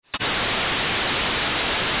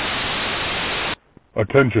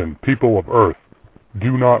Attention, people of Earth.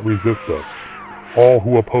 Do not resist us. All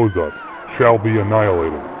who oppose us shall be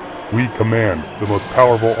annihilated. We command the most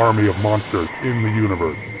powerful army of monsters in the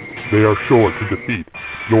universe. They are sure to defeat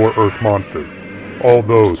your Earth monsters. All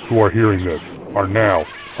those who are hearing this are now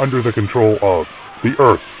under the control of the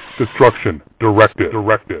Earth Destruction Directive.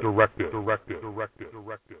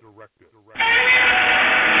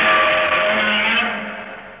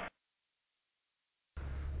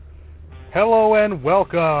 Hello and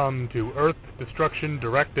welcome to Earth Destruction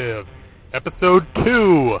Directive, Episode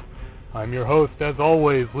 2. I'm your host, as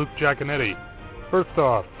always, Luke Giaconetti. First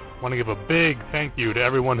off, I want to give a big thank you to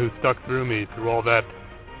everyone who stuck through me through all that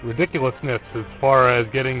ridiculousness as far as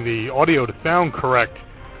getting the audio to sound correct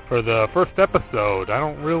for the first episode. I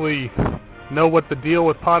don't really know what the deal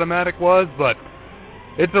with Podomatic was, but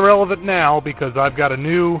it's irrelevant now because I've got a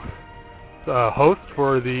new host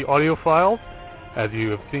for the audio files, as you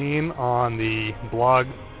have seen on the blog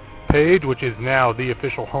page, which is now the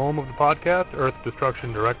official home of the podcast,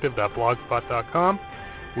 earthdestructiondirective.blogspot.com.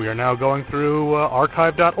 We are now going through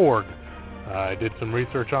archive.org. I did some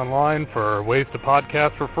research online for ways to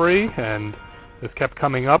podcast for free, and this kept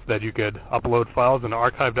coming up that you could upload files into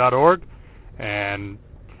archive.org, and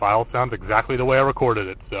the file sounds exactly the way I recorded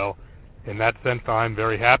it. So in that sense, I'm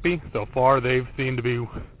very happy. So far, they've seemed to be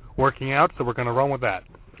working out, so we're going to run with that.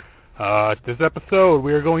 This episode,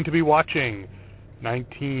 we are going to be watching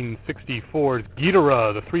 1964's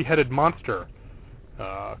Ghidorah, the Three-Headed Monster.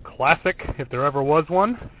 Classic, if there ever was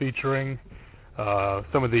one, featuring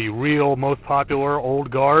some of the real, most popular old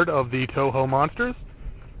guard of the Toho monsters.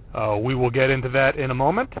 We will get into that in a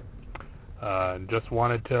moment. Just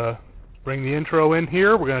wanted to bring the intro in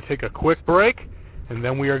here. We're going to take a quick break, and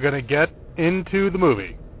then we are going to get into the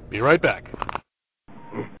movie. Be right back.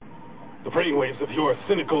 The brainwaves of your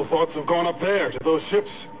cynical thoughts have gone up there to those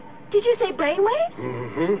ships. Did you say brainwaves?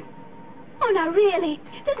 Mm-hmm. Oh, no, really.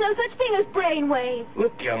 There's no such thing as brainwaves.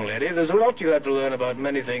 Look, young lady, there's a lot you have to learn about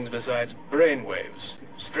many things besides brainwaves.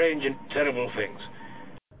 Strange and terrible things.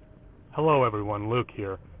 Hello, everyone. Luke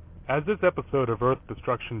here. As this episode of Earth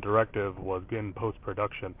Destruction Directive was in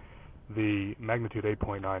post-production, the magnitude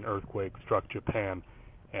 8.9 earthquake struck Japan,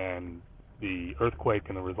 and the earthquake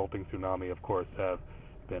and the resulting tsunami, of course, have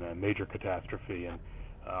been a major catastrophe, and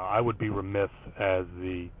I would be remiss as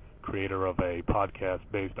the creator of a podcast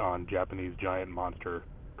based on Japanese giant monster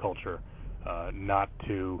culture not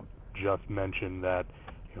to just mention that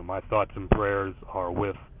my thoughts and prayers are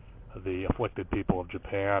with the afflicted people of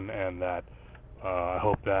Japan, and that I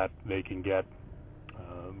hope that they can get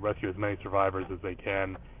rescue as many survivors as they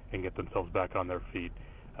can and get themselves back on their feet.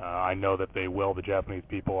 I know that they will. The Japanese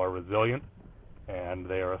people are resilient, and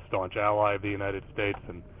they are a staunch ally of the United States,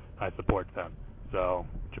 and I support them. So,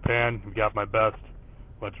 Japan, you got my best.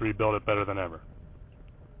 Let's rebuild it better than ever.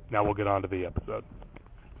 Now we'll get on to the episode.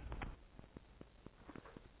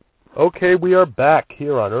 Okay, we are back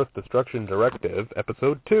here on Earth Destruction Directive,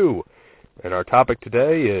 Episode 2. And our topic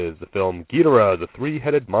today is the film Ghidorah, the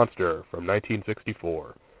Three-Headed Monster from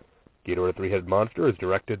 1964. Ghidorah, the Three-Headed Monster is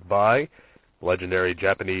directed by legendary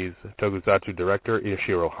Japanese tokusatsu director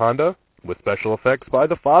Ishiro Honda, with special effects by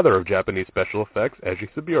the father of Japanese special effects, Eiji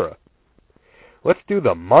Sabura. Let's do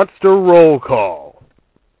the monster roll call.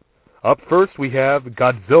 Up first, we have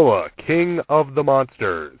Godzilla, King of the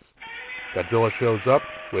Monsters. Godzilla shows up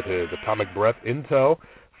with his atomic breath in tow,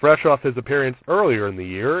 fresh off his appearance earlier in the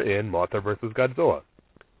year in Mothra vs. Godzilla.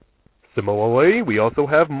 Similarly, we also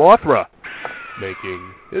have Mothra,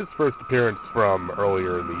 making his first appearance from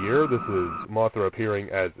earlier in the year. This is Mothra appearing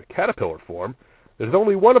as caterpillar form. There's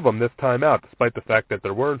only one of them this time out, despite the fact that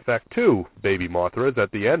there were, in fact, two baby Mothras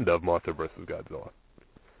at the end of Mothra vs. Godzilla.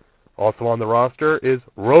 Also on the roster is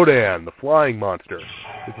Rodan, the flying monster.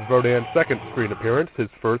 This is Rodan's second screen appearance, his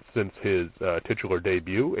first since his titular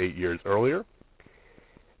debut 8 years earlier.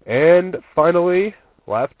 And finally,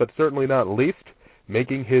 last but certainly not least,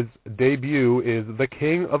 making his debut is the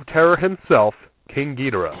King of Terror himself, King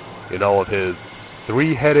Ghidorah, in all of his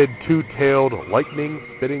three-headed, two-tailed,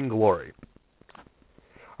 lightning-spitting glory.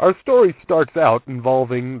 Our story starts out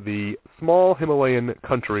involving the small Himalayan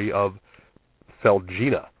country of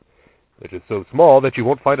Selgina, which is so small that you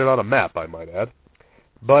won't find it on a map, I might add.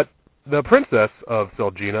 But the princess of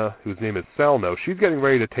Selgina, whose name is Salno, she's getting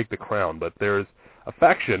ready to take the crown, but there's a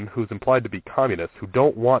faction who's implied to be communists who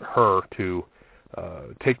don't want her to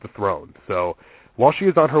take the throne. So while she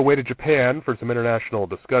is on her way to Japan for some international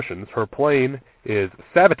discussions, her plane is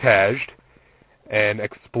sabotaged and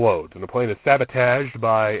explodes. And the plane is sabotaged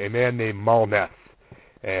by a man named Malness.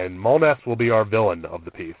 And Malness will be our villain of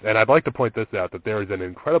the piece. And I'd like to point this out, that there is an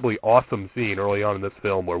incredibly awesome scene early on in this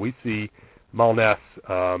film where we see Malness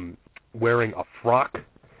wearing a frock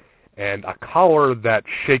and a collar that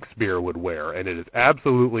Shakespeare would wear, and it is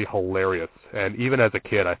absolutely hilarious. And even as a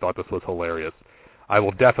kid, I thought this was hilarious. I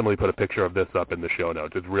will definitely put a picture of this up in the show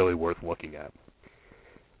notes. It's really worth looking at.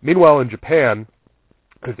 Meanwhile, in Japan,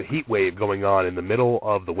 there's a heat wave going on in the middle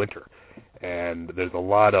of the winter, and there's a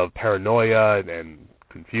lot of paranoia and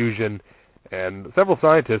confusion, and several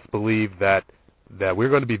scientists believe that we're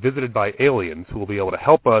going to be visited by aliens who will be able to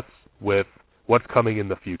help us with what's coming in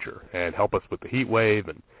the future and help us with the heat wave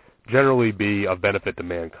and generally be of benefit to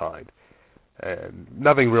mankind. And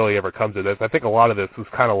nothing really ever comes of this. I think a lot of this was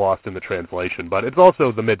kind of lost in the translation, but it's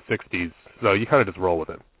also the mid-'60s, so you kind of just roll with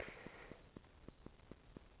it.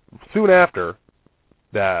 Soon after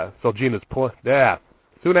Salno's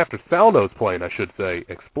plane, I should say,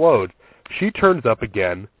 explodes, she turns up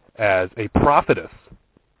again as a prophetess,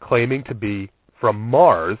 claiming to be from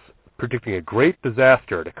Mars, predicting a great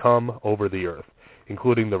disaster to come over the Earth,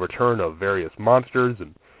 including the return of various monsters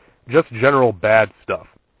and just general bad stuff.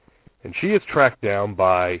 And she is tracked down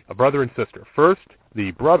by a brother and sister. First,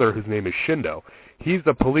 the brother, whose name is Shindo. He's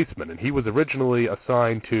a policeman, and he was originally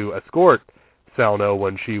assigned to escort Salno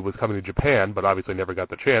when she was coming to Japan, but obviously never got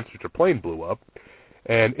the chance because her plane blew up.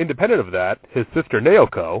 And independent of that, his sister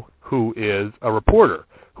Naoko, who is a reporter,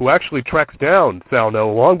 who actually tracks down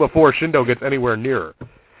Salno long before Shindo gets anywhere near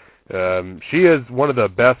her. She is one of the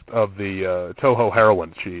best of the Toho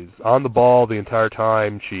heroines. She's on the ball the entire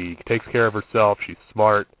time. She takes care of herself. She's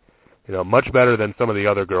smart. Much better than some of the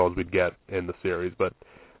other girls we'd get in the series, but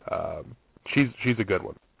she's a good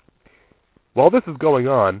one. While this is going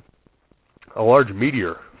on, a large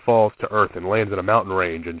meteor falls to Earth and lands in a mountain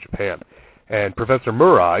range in Japan. And Professor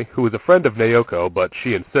Murai, who is a friend of Naoko, but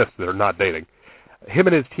she insists they're not dating, him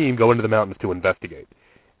and his team go into the mountains to investigate.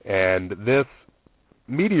 And this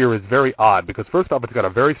meteor is very odd because, first off, it's got a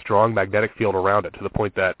very strong magnetic field around it to the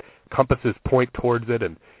point that compasses point towards it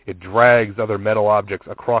and it drags other metal objects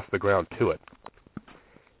across the ground to it.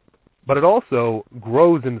 But it also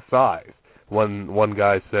grows in size. One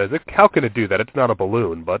guy says, how can it do that? It's not a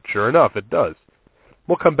balloon, but sure enough, it does.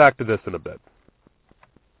 We'll come back to this in a bit.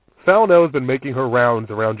 Salno has been making her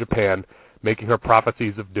rounds around Japan, making her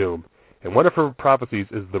prophecies of doom. And one of her prophecies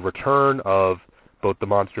is the return of both the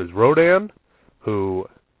monsters Rodan, who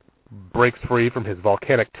breaks free from his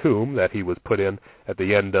volcanic tomb that he was put in at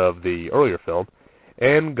the end of the earlier film,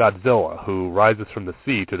 and Godzilla, who rises from the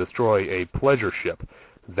sea to destroy a pleasure ship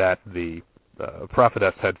that the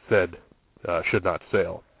prophetess had said should not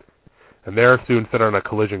sail. And they're soon set on a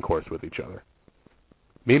collision course with each other.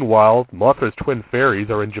 Meanwhile, Mothra's twin fairies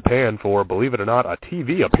are in Japan for, believe it or not, a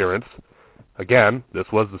TV appearance. Again, this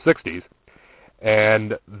was the 60s.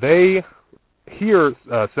 And they hear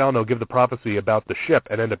Salno give the prophecy about the ship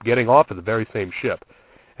and end up getting off of the very same ship.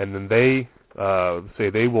 And then they say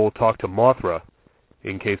they will talk to Mothra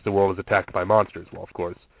in case the world is attacked by monsters. Well, of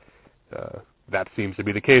course, that seems to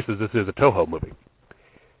be the case, as this is a Toho movie.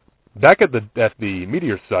 Back at the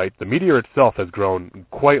meteor site, the meteor itself has grown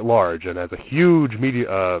quite large and has a huge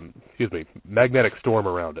magnetic storm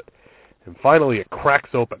around it. And finally, it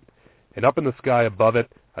cracks open, and up in the sky above it,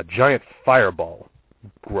 a giant fireball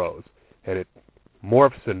grows, and it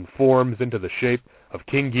morphs and forms into the shape of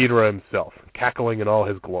King Ghidorah himself, cackling in all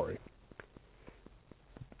his glory.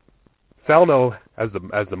 Salno, as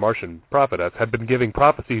the Martian prophetess, had been giving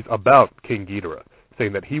prophecies about King Ghidorah,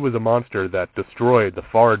 saying that he was a monster that destroyed the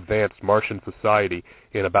far advanced Martian society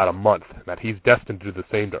in about a month, and that he's destined to do the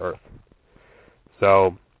same to Earth.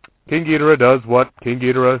 So King Ghidorah does what King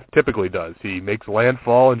Ghidorah typically does. He makes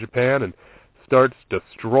landfall in Japan and starts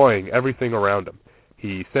destroying everything around him.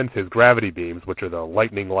 He sends his gravity beams, which are the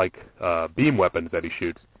lightning-like beam weapons that he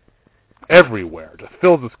shoots, everywhere, just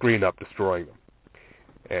fills the screen up, destroying them.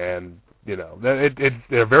 And,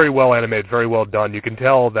 they're very well animated, very well done. You can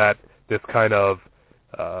tell that this kind of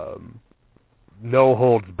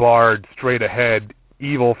no-holds-barred, straight-ahead,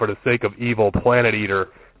 evil for the sake of evil, planet eater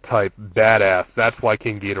type badass. That's why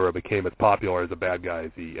King Ghidorah became as popular as a bad guy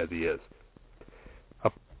as he is.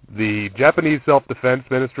 The Japanese Self-Defense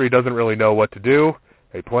Ministry doesn't really know what to do.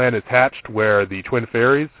 A plan is hatched where the twin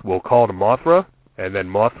fairies will call to Mothra, and then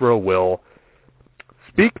Mothra will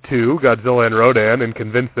speak to Godzilla and Rodan and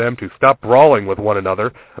convince them to stop brawling with one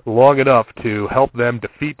another long enough to help them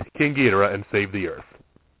defeat King Ghidorah and save the Earth.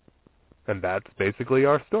 And that's basically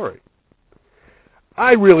our story.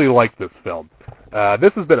 I really like this film.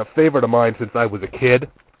 This has been a favorite of mine since I was a kid.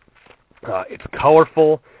 It's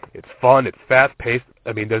colorful, it's fun, it's fast-paced.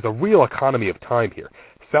 I mean, there's a real economy of time here.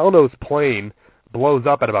 Salno's plane blows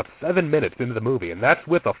up at about 7 minutes into the movie, and that's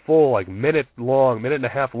with a full, minute and a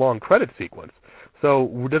half long credit sequence.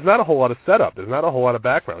 So there's not a whole lot of setup. There's not a whole lot of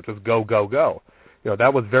background. Just go, go, go.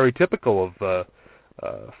 That was very typical of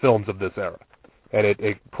films of this era. And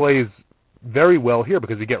it plays very well here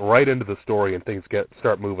because you get right into the story and things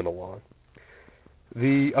start moving along.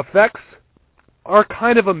 The effects are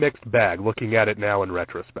kind of a mixed bag looking at it now in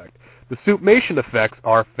retrospect. The suitmation effects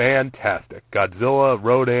are fantastic. Godzilla,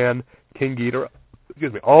 Rodan, King Ghidorah,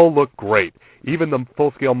 all look great. Even the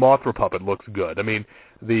full-scale Mothra puppet looks good. I mean,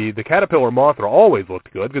 the Caterpillar Mothra always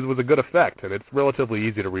looked good because it was a good effect, and it's relatively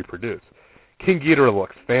easy to reproduce. King Ghidorah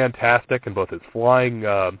looks fantastic in both his flying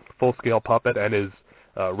full-scale puppet and his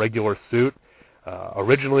regular suit.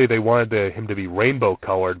 Originally, they wanted him to be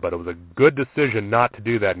rainbow-colored, but it was a good decision not to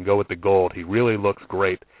do that and go with the gold. He really looks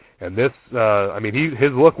great. And this,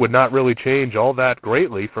 his look would not really change all that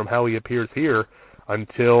greatly from how he appears here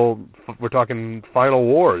until we're talking Final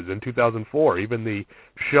Wars in 2004. Even the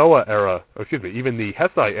even the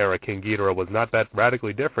Heisei era King Ghidorah was not that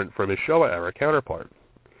radically different from his Showa era counterpart.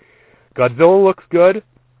 Godzilla looks good.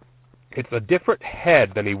 It's a different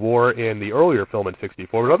head than he wore in the earlier film in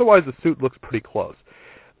 '64, but otherwise the suit looks pretty close.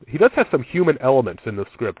 He does have some human elements in the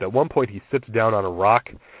script. At one point he sits down on a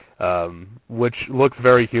rock, which looks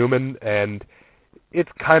very human, and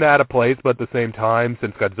it's kind of out of place, but at the same time,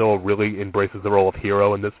 since Godzilla really embraces the role of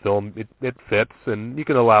hero in this film, it fits, and you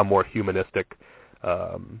can allow more humanistic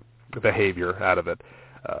behavior out of it.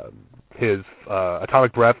 His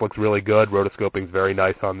atomic breath looks really good. Rotoscoping's very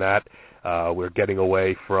nice on that. We're getting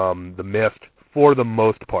away from the mist for the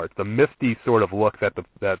most part. The misty sort of look that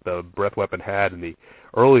the breath weapon had in the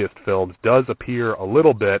earliest films does appear a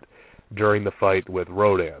little bit during the fight with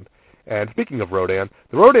Rodan. And speaking of Rodan,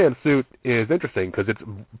 the Rodan suit is interesting because it's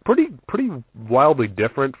pretty wildly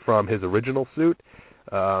different from his original suit.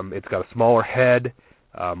 It's got a smaller head,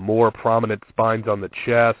 more prominent spines on the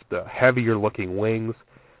chest, heavier looking wings,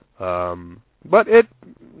 but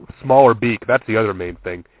smaller beak. That's the other main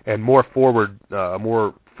thing, and more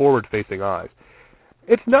forward-facing eyes.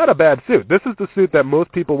 It's not a bad suit. This is the suit that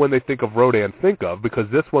most people, when they think of Rodan, think of, because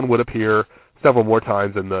this one would appear several more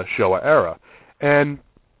times in the Showa era, and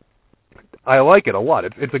I like it a lot.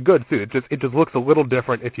 It's a good suit. It just looks a little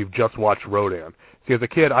different if you've just watched Rodan. See, as a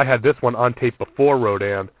kid, I had this one on tape before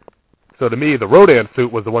Rodan, so to me, the Rodan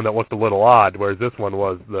suit was the one that looked a little odd, whereas this one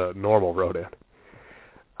was the normal Rodan.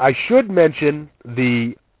 I should mention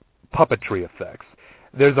the puppetry effects.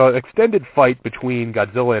 There's an extended fight between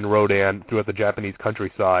Godzilla and Rodan throughout the Japanese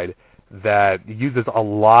countryside that uses a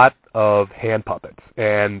lot of hand puppets,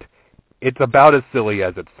 and it's about as silly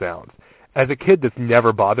as it sounds. As a kid, this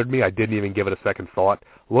never bothered me. I didn't even give it a second thought.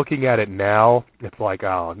 Looking at it now, it's like,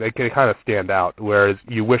 oh, they kind of stand out, whereas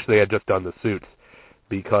you wish they had just done the suits.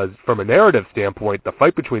 Because from a narrative standpoint, the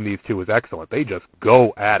fight between these two is excellent. They just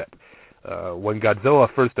go at it. When Godzilla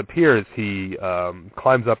first appears, he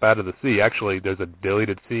climbs up out of the sea. Actually, there's a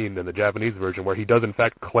deleted scene in the Japanese version where he does, in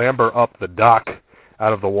fact, clamber up the dock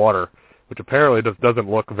out of the water, which apparently just doesn't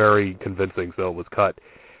look very convincing, so it was cut.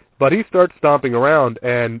 But he starts stomping around,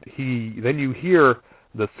 and then you hear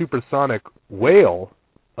the supersonic wail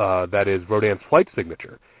that is Rodan's flight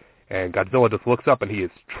signature. And Godzilla just looks up, and he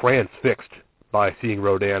is transfixed by seeing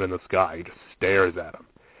Rodan in the sky. He just stares at him.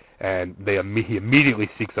 And he immediately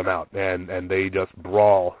seeks him out, and they just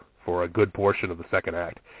brawl for a good portion of the second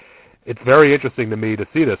act. It's very interesting to me to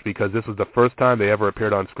see this because this was the first time they ever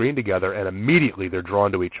appeared on screen together, and immediately they're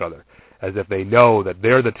drawn to each other, as if they know that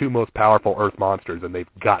they're the two most powerful Earth monsters, and they've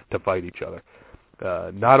got to fight each other.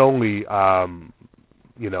 Not only,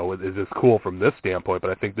 is this cool from this standpoint,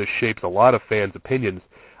 but I think this shapes a lot of fans' opinions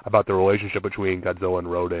about the relationship between Godzilla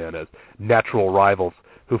and Rodan as natural rivals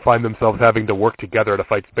who find themselves having to work together to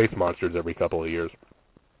fight space monsters every couple of years.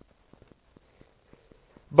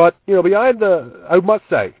 But, behind I must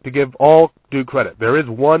say, to give all due credit, there is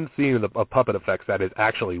one scene of puppet effects that is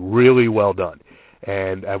actually really well done.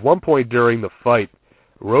 And at one point during the fight,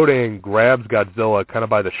 Rodan grabs Godzilla kind of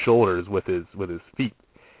by the shoulders with his feet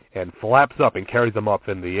and flaps up and carries him up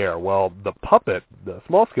in the air. Well, the puppet, the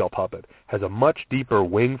small-scale puppet, has a much deeper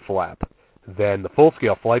wing flap than the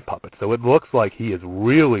full-scale flight puppet. So it looks like he is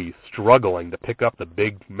really struggling to pick up the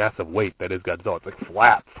big, massive weight that is Godzilla. It's like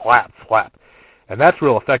flap, flap, flap. And that's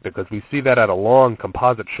real effective because we see that at a long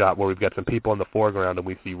composite shot where we've got some people in the foreground and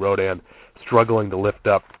we see Rodan struggling to lift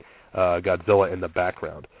up Godzilla in the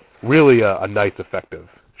background. Really a nice, effective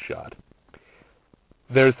shot.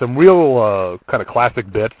 There's some real kind of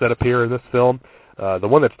classic bits that appear in this film. The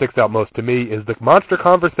one that sticks out most to me is the monster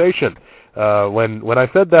conversation. When I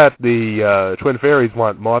said that the Twin Fairies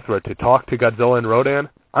want Mothra to talk to Godzilla and Rodan,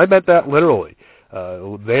 I meant that literally.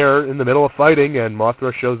 They're in the middle of fighting, and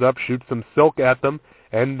Mothra shows up, shoots some silk at them,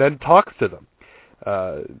 and then talks to them.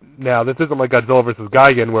 Now, this isn't like Godzilla vs.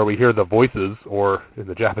 Gigan where we hear the voices, or in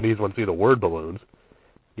the Japanese one, see the word balloons.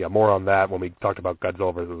 Yeah, more on that when we talked about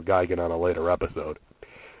Godzilla vs. Gigan on a later episode.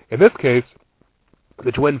 In this case,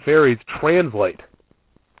 the twin fairies translate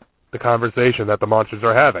the conversation that the monsters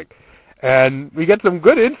are having. And we get some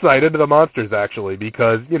good insight into the monsters, actually,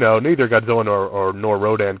 because, neither Godzilla nor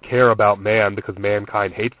Rodan care about man because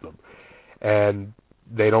mankind hates them. And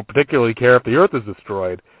they don't particularly care if the Earth is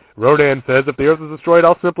destroyed. Rodan says, if the Earth is destroyed,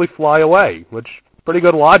 I'll simply fly away, which pretty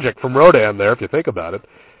good logic from Rodan there, if you think about it.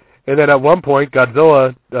 And then at one point,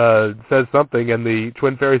 Godzilla says something, and the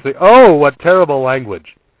twin fairies say, "Oh, what terrible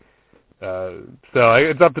language." So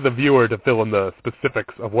it's up to the viewer to fill in the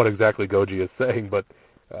specifics of what exactly Goji is saying, but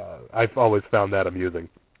I've always found that amusing.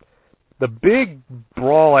 The big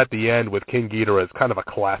brawl at the end with King Ghidorah is kind of a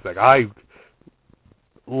classic. I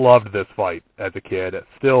loved this fight as a kid.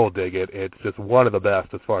 Still dig it. It's just one of the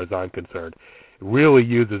best as far as I'm concerned. It really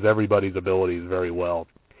uses everybody's abilities very well.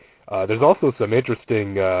 There's also some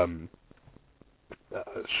interesting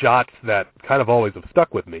shots that kind of always have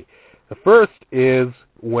stuck with me. The first is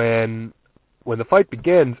when the fight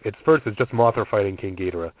begins, it's just Mothra fighting King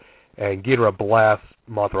Ghidorah, and Ghidorah blasts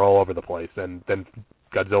Mothra all over the place, and then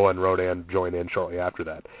Godzilla and Rodan join in shortly after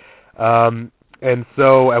that. And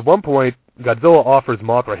so at one point, Godzilla offers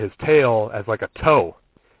Mothra his tail as like a toe,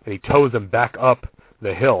 and he tows him back up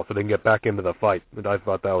the hill so they can get back into the fight. And I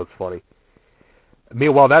thought that was funny.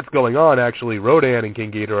 Meanwhile, that's going on, actually, Rodan and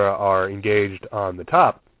King Ghidorah are engaged on the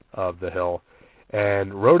top of the hill,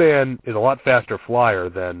 and Rodan is a lot faster flyer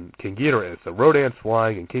than King Ghidorah is. So Rodan's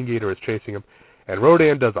flying, and King Ghidorah is chasing him, and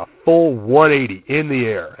Rodan does a full 180 in the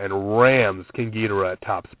air and rams King Ghidorah at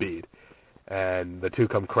top speed. And the two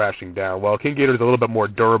come crashing down. Well, King Ghidorah is a little bit more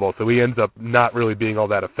durable, so he ends up not really being all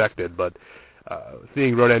that affected, but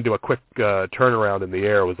seeing Rodan do a quick turnaround in the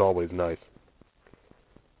air was always nice.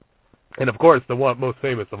 And, of course, the one most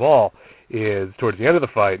famous of all is towards the end of the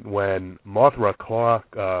fight when Mothra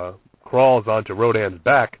crawls onto Rodan's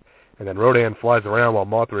back, and then Rodan flies around while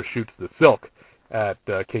Mothra shoots the silk at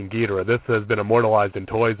King Ghidorah. This has been immortalized in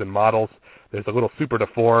toys and models. There's a little super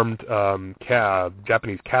deformed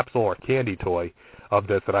Japanese capsule or candy toy of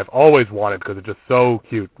this that I've always wanted because it's just so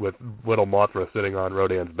cute with little Mothra sitting on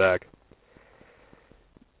Rodan's back.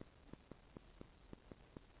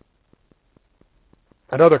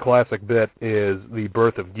 Another classic bit is the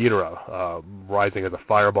birth of Ghidorah, rising as a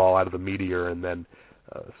fireball out of the meteor and then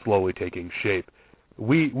slowly taking shape.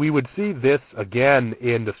 We would see this again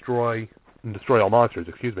in Destroy All Monsters,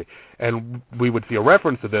 and we would see a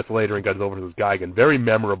reference to this later in Godzilla vs. Gigan, very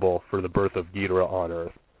memorable for the birth of Ghidorah on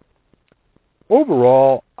Earth.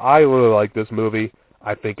 Overall, I really like this movie.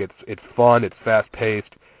 I think it's fun, it's fast-paced.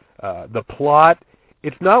 The plot,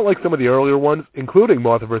 it's not like some of the earlier ones, including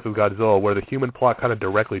Mothra vs. Godzilla, where the human plot kind of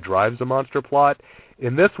directly drives the monster plot.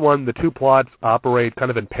 In this one, the two plots operate kind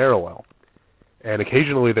of in parallel, and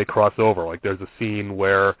occasionally they cross over. Like there's a scene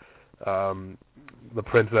where the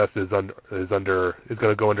princess is going to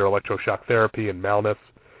go under electroshock therapy, and Malnus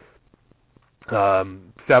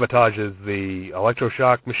sabotages the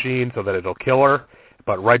electroshock machine so that it'll kill her.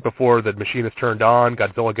 But right before the machine is turned on,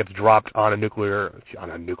 Godzilla gets dropped on an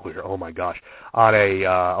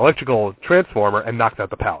electrical transformer and knocks out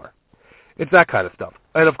the power. It's that kind of stuff.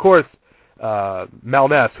 And of course,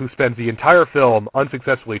 Malnus, who spends the entire film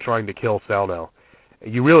unsuccessfully trying to kill Salno,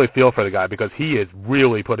 you really feel for the guy because he is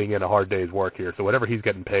really putting in a hard day's work here. So whatever he's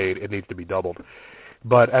getting paid, it needs to be doubled.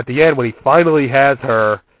 But at the end, when he finally has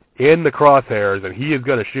her in the crosshairs and he is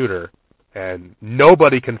going to shoot her, and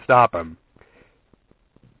nobody can stop him,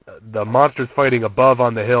 the monsters fighting above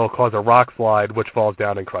on the hill cause a rock slide, which falls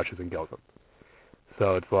down and crushes and kills him.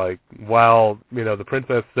 So it's like, while, the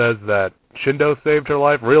princess says that Shindo saved her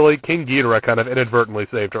life, really, King Ghidorah kind of inadvertently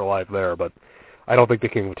saved her life there, but I don't think the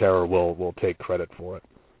King of Terror will take credit for it.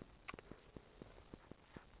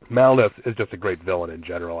 Malnus is just a great villain in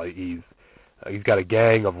general. He's got a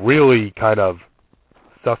gang of really kind of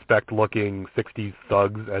suspect-looking 60s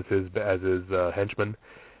thugs as his henchmen,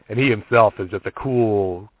 and he himself is just a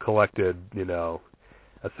cool, collected,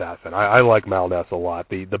 assassin. I like Malnus a lot.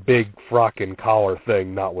 The big frock and collar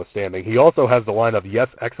thing notwithstanding. He also has the line of "Yes,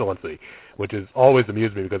 Excellency," which has always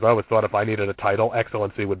amused me because I always thought if I needed a title,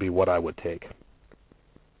 Excellency would be what I would take.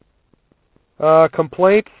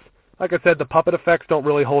 Complaints, like I said, the puppet effects don't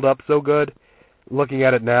really hold up so good. Looking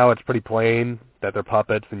at it now, it's pretty plain that they're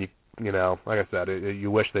puppets, and you know, like I said,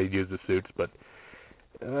 you wish they'd use the suits, but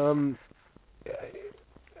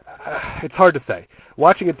it's hard to say.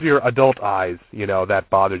 Watching it through your adult eyes, that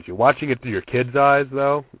bothers you. Watching it through your kids' eyes,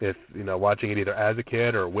 though, if, watching it either as a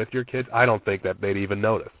kid or with your kids, I don't think that they'd even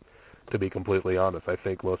notice. to be completely honest. I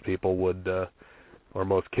think most people would, or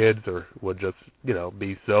most kids, would just,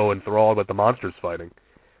 be so enthralled with the monsters fighting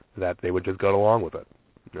that they would just go along with it.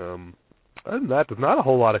 Other than that, there's not a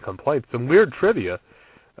whole lot of complaints. Some weird trivia.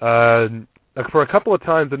 For a couple of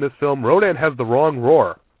times in this film, Rodan has the wrong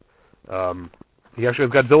roar. He actually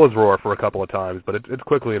has Godzilla's roar for a couple of times, but it's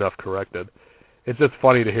quickly enough corrected. It's just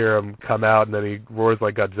funny to hear him come out and then he roars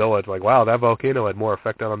like Godzilla. It's like, wow, that volcano had more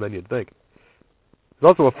effect on him than you'd think. There's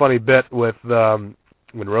also a funny bit with when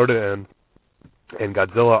Rodan and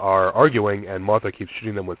Godzilla are arguing and Mothra keeps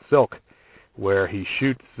shooting them with silk, where he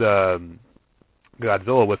shoots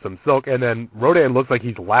Godzilla with some silk, and then Rodan looks like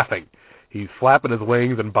he's laughing. He's flapping his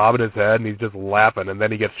wings and bobbing his head, and he's just laughing, and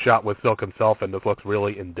then he gets shot with silk himself and just looks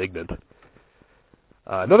really indignant.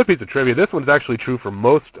 Another piece of trivia, this one's actually true for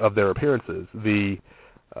most of their appearances. The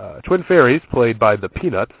Twin Fairies, played by the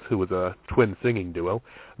Peanuts, who was a twin singing duo,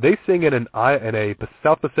 they sing in a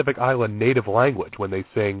South Pacific Island native language when they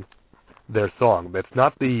sing their song. It's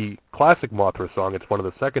not the classic Mothra song, it's one of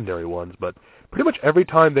the secondary ones, but pretty much every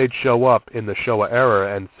time they'd show up in the Showa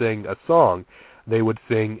era and sing a song, they would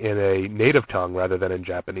sing in a native tongue rather than in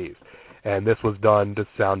Japanese. And this was done to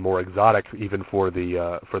sound more exotic even for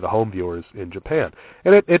the home viewers in Japan.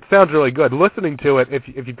 And it sounds really good. Listening to it, if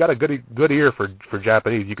you've got a good ear for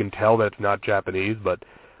Japanese, you can tell that it's not Japanese, but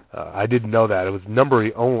I didn't know that. It was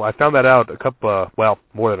I found that out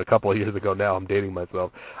more than a couple of years ago now. I'm dating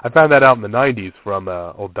myself. I found that out in the 90s from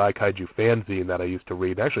an old Daikaiju fanzine that I used to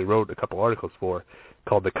read. I actually wrote a couple articles for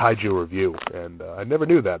called the Kaiju Review, and I never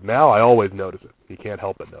knew that. Now I always notice it. You can't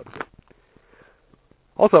help but notice it.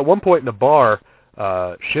 Also, at one point in the bar,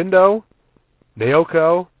 Shindo,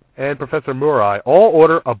 Naoko, and Professor Murai all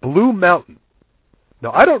order a Blue Mountain.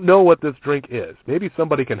 Now, I don't know what this drink is. Maybe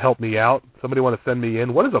somebody can help me out. Somebody want to send me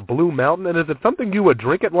in. What is a Blue Mountain, and is it something you would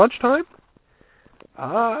drink at lunchtime?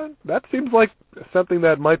 That seems like something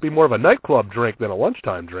that might be more of a nightclub drink than a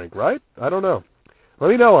lunchtime drink, right? I don't know. Let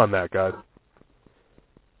me know on that, guys.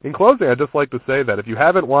 In closing, I'd just like to say that if you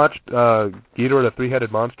haven't watched Ghidorah the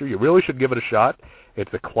Three-Headed Monster, you really should give it a shot.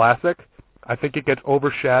 It's a classic. I think it gets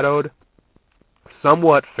overshadowed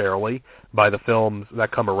somewhat fairly by the films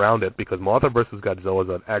that come around it, because Mothra vs. Godzilla is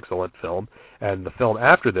an excellent film, and the film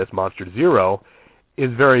after this, Monster Zero, is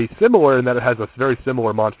very similar in that it has a very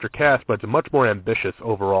similar monster cast, but it's a much more ambitious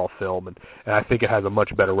overall film, and I think it has a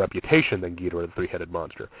much better reputation than Ghidorah the Three-Headed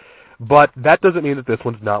Monster. But that doesn't mean that this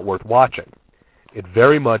one's not worth watching. It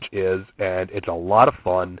very much is, and it's a lot of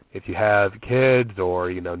fun. If you have kids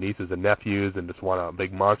or, nieces and nephews and just want a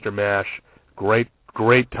big monster mash, great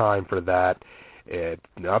time for that. It's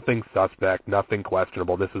nothing suspect, nothing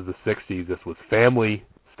questionable. This is the 60s. This was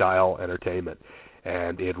family-style entertainment,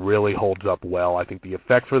 and it really holds up well. I think the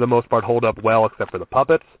effects, for the most part, hold up well, except for the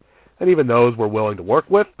puppets, and even those we're willing to work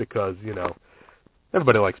with because,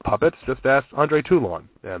 everybody likes puppets. Just ask Andre Toulon,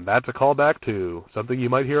 and that's a callback to something you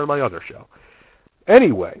might hear on my other show.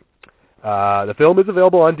 Anyway, the film is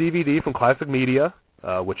available on DVD from Classic Media,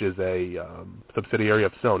 which is a subsidiary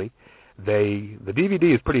of Sony. The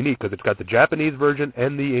DVD is pretty neat because it's got the Japanese version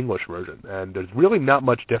and the English version, and there's really not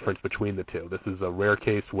much difference between the two. This is a rare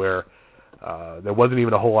case where there wasn't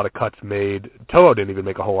even a whole lot of cuts made. Toho didn't even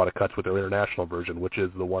make a whole lot of cuts with their international version, which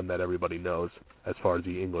is the one that everybody knows as far as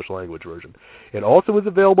the English language version. It also is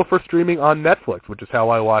available for streaming on Netflix, which is how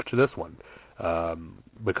I watched this one.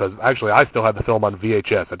 Because actually I still have the film on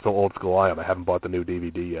VHS. That's how old school I am. I haven't bought the new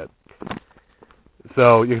DVD yet.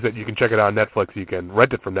 So you can check it out on Netflix. You can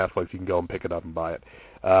rent it from Netflix. You can go and pick it up and buy it.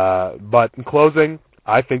 But in closing,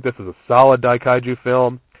 I think this is a solid Daikaiju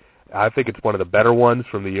film. I think it's one of the better ones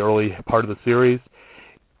from the early part of the series.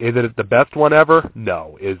 Is it the best one ever?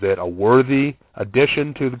 No. Is it a worthy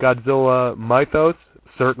addition to the Godzilla mythos?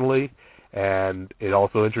 Certainly. And it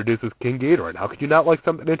also introduces King Ghidorah. And how could you not like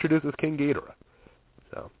something that introduces King Ghidorah?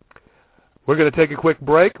 So, we're going to take a quick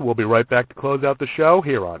break. We'll be right back to close out the show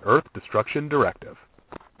here on Earth Destruction Directive.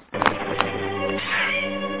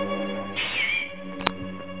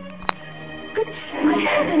 Good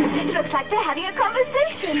heavens, it looks like they're having a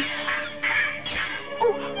conversation.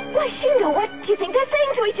 Oh, why, Shindo, what do you think they're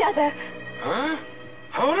saying to each other? Huh?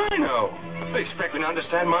 How would I know? They expect me to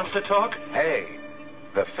understand monster talk? Hey,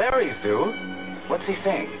 the fairies do. What's he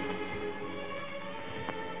saying?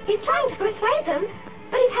 He's trying to persuade them,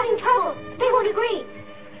 but he's having trouble. They won't agree.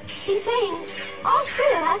 He's saying all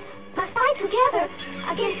three of us must fight together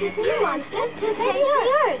against this new monster to save the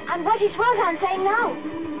Earth. And what is Rodan saying now?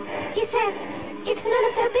 He says it's none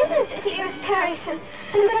of their business if the Earth perishes,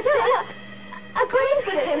 and Godzilla agrees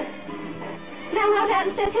with him. Now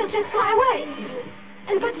Rodan says he'll just fly away,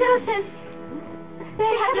 and Godzilla says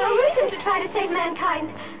they have no reason to try to save mankind.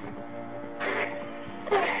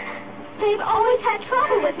 They've always had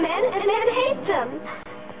trouble with men, and men hate them.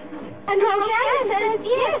 And Roseanne says,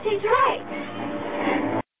 yes, he's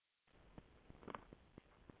right.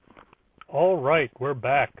 All right, we're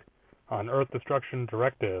back on Earth Destruction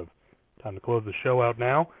Directive. Time to close the show out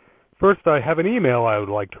now. First, I have an email I would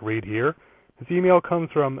like to read here. This email comes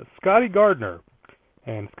from Scotty Gardner.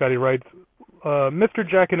 And Scotty writes, Mr.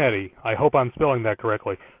 Giaconetti, I hope I'm spelling that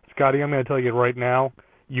correctly. Scotty, I'm going to tell you right now,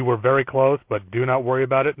 you were very close, but do not worry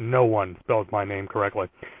about it. No one spells my name correctly.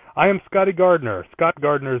 I am Scotty Gardner, Scott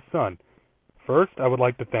Gardner's son. First, I would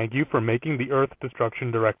like to thank you for making the Earth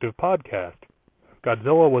Destruction Directive podcast.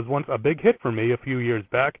 Godzilla was once a big hit for me a few years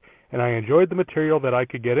back, and I enjoyed the material that I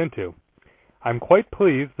could get into. I'm quite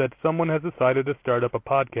pleased that someone has decided to start up a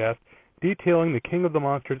podcast detailing the King of the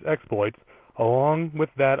Monsters' exploits along with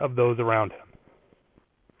that of those around him.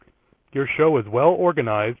 Your show is well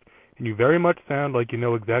organized, and you very much sound like you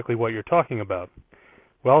know exactly what you're talking about.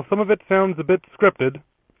 Well, some of it sounds a bit scripted,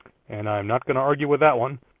 and I'm not going to argue with that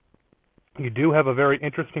one. You do have a very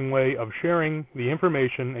interesting way of sharing the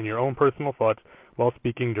information and your own personal thoughts while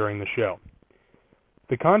speaking during the show.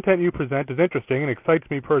 The content you present is interesting and excites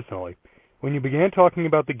me personally. When you began talking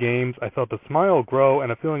about the games, I felt a smile grow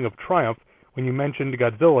and a feeling of triumph when you mentioned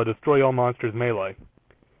Godzilla Destroy All Monsters Melee.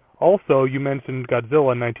 Also, you mentioned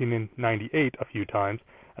Godzilla 1998 a few times,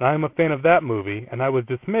 and I am a fan of that movie, and I was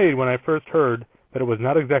dismayed when I first heard that it was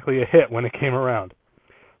not exactly a hit when it came around.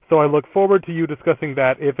 So I look forward to you discussing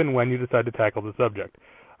that if and when you decide to tackle the subject.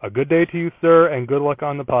 A good day to you, sir, and good luck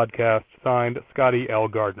on the podcast. Signed, Scotty L.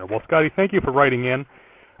 Gardner. Well, Scotty, thank you for writing in,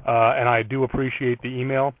 and I do appreciate the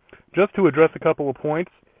email. Just to address a couple of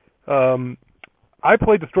points, I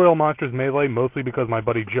played Destroy All Monsters Melee mostly because my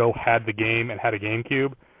buddy Joe had the game and had a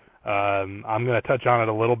GameCube. I'm going to touch on it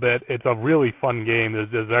a little bit. It's a really fun game.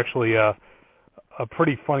 There's actually a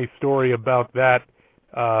pretty funny story about that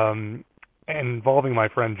involving my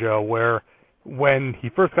friend Joe, where when he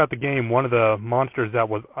first got the game, one of the monsters that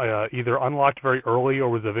was either unlocked very early or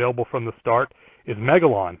was available from the start is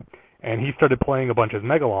Megalon. And he started playing a bunch as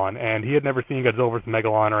Megalon, and he had never seen Godzilla vs.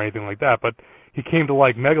 Megalon or anything like that, but he came to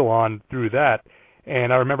like Megalon through that.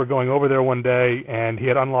 And I remember going over there one day, and he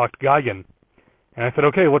had unlocked Gigan. And I said,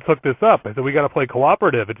 okay, let's hook this up. I said, we got to play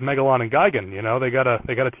cooperative. It's Megalon and Gigan, you know, they got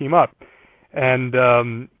to team up. And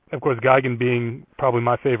of course, Gigan being probably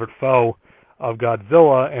my favorite foe of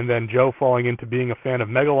Godzilla, and then Joe falling into being a fan of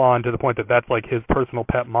Megalon to the point that that's like his personal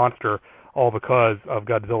pet monster, all because of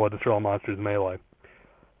Godzilla Destroy All Monsters Melee.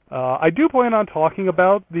 I do plan on talking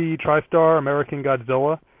about the TriStar American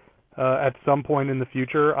Godzilla at some point in the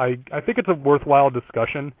future. I think it's a worthwhile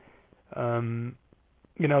discussion. You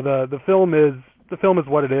know, the film is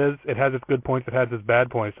what it is. It has its good points. It has its bad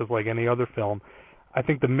points, just like any other film. I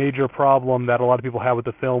think the major problem that a lot of people had with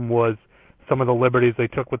the film was some of the liberties they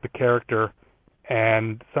took with the character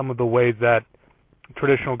and some of the ways that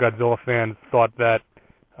traditional Godzilla fans thought that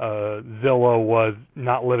Zilla was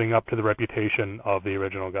not living up to the reputation of the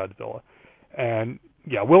original Godzilla. And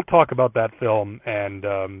yeah, we'll talk about that film. And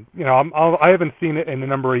you know, I haven't seen it in a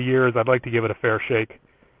number of years. I'd like to give it a fair shake.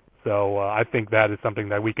 So I think that is something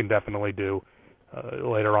that we can definitely do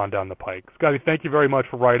later on down the pike. Scotty, thank you very much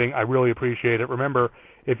for writing. I really appreciate it. Remember,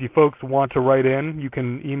 if you folks want to write in, you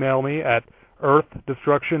can email me at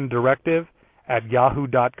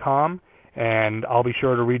earthdestructiondirective@yahoo.com. And I'll be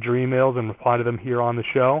sure to read your emails and reply to them here on the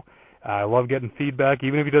show. I love getting feedback.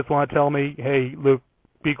 Even if you just want to tell me, hey, Luke,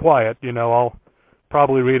 be quiet, you know, I'll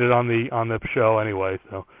probably read it on the show anyway.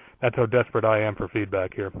 So that's how desperate I am for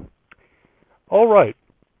feedback here. All right.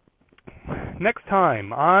 Next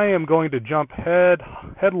time, I am going to jump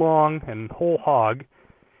headlong and whole hog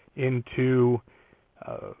into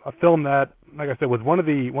a film that, like I said, was one of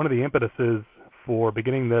the impetuses for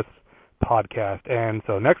beginning this podcast. And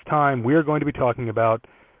so next time we're going to be talking about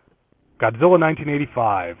Godzilla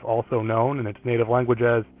 1985, also known in its native language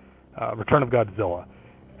as Return of Godzilla.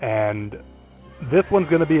 And this one's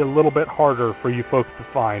going to be a little bit harder for you folks to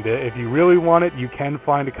find. If you really want it, you can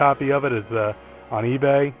find a copy of it. It's on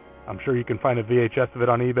eBay. I'm sure you can find a VHS of it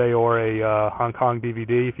on eBay or a Hong Kong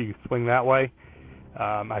DVD if you swing that way.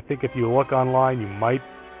 I think if you look online, you might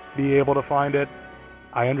be able to find it.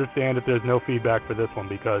 I understand that there's no feedback for this one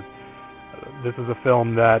because this is a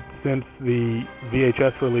film that, since the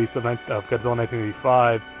VHS release of Godzilla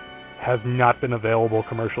 1985, has not been available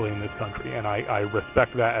commercially in this country, and I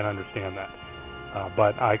respect that and understand that.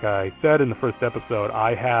 But like I said in the first episode,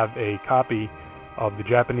 I have a copy of the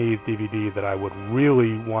Japanese DVD that I would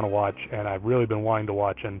really want to watch, and I've really been wanting to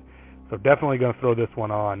watch, and so definitely going to throw this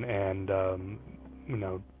one on and you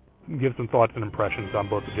know, give some thoughts and impressions on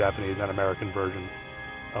both the Japanese and American versions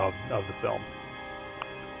of the film.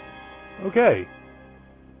 Okay.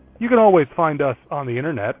 You can always find us on the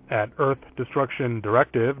internet at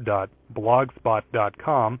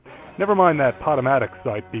earthdestructiondirective.blogspot.com. Never mind that Podomatic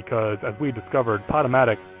site, because as we discovered,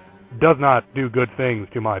 Podomatic does not do good things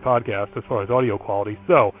to my podcast as far as audio quality.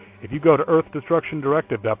 So if you go to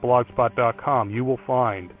earthdestructiondirective.blogspot.com, you will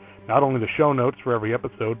find not only the show notes for every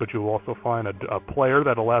episode, but you will also find a player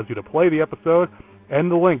that allows you to play the episode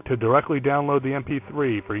and the link to directly download the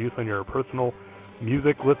MP3 for use on your personal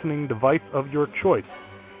music listening device of your choice.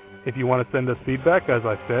 If you want to send us feedback, as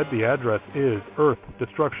I said, the address is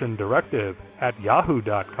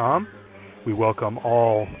earthdestructiondirective@yahoo.com. We welcome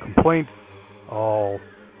all complaints,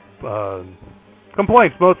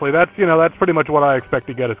 complaints mostly. That's pretty much what I expect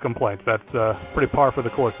to get is complaints. That's pretty par for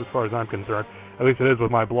the course as far as I'm concerned. At least it is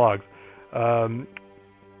with my blogs. And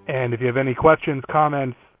if you have any questions,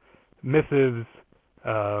 comments, missives,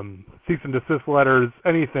 cease and desist letters,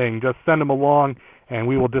 anything, just send them along, and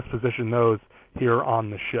we will disposition those here on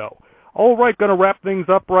the show. All right, going to wrap things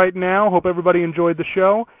up right now. Hope everybody enjoyed the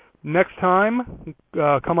show. Next time,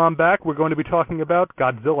 come on back. We're going to be talking about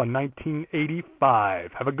Godzilla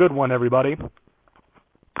 1985. Have a good one, everybody.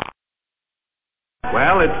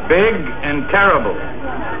 Well, it's big and terrible.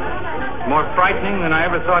 More frightening than I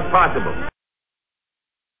ever thought possible.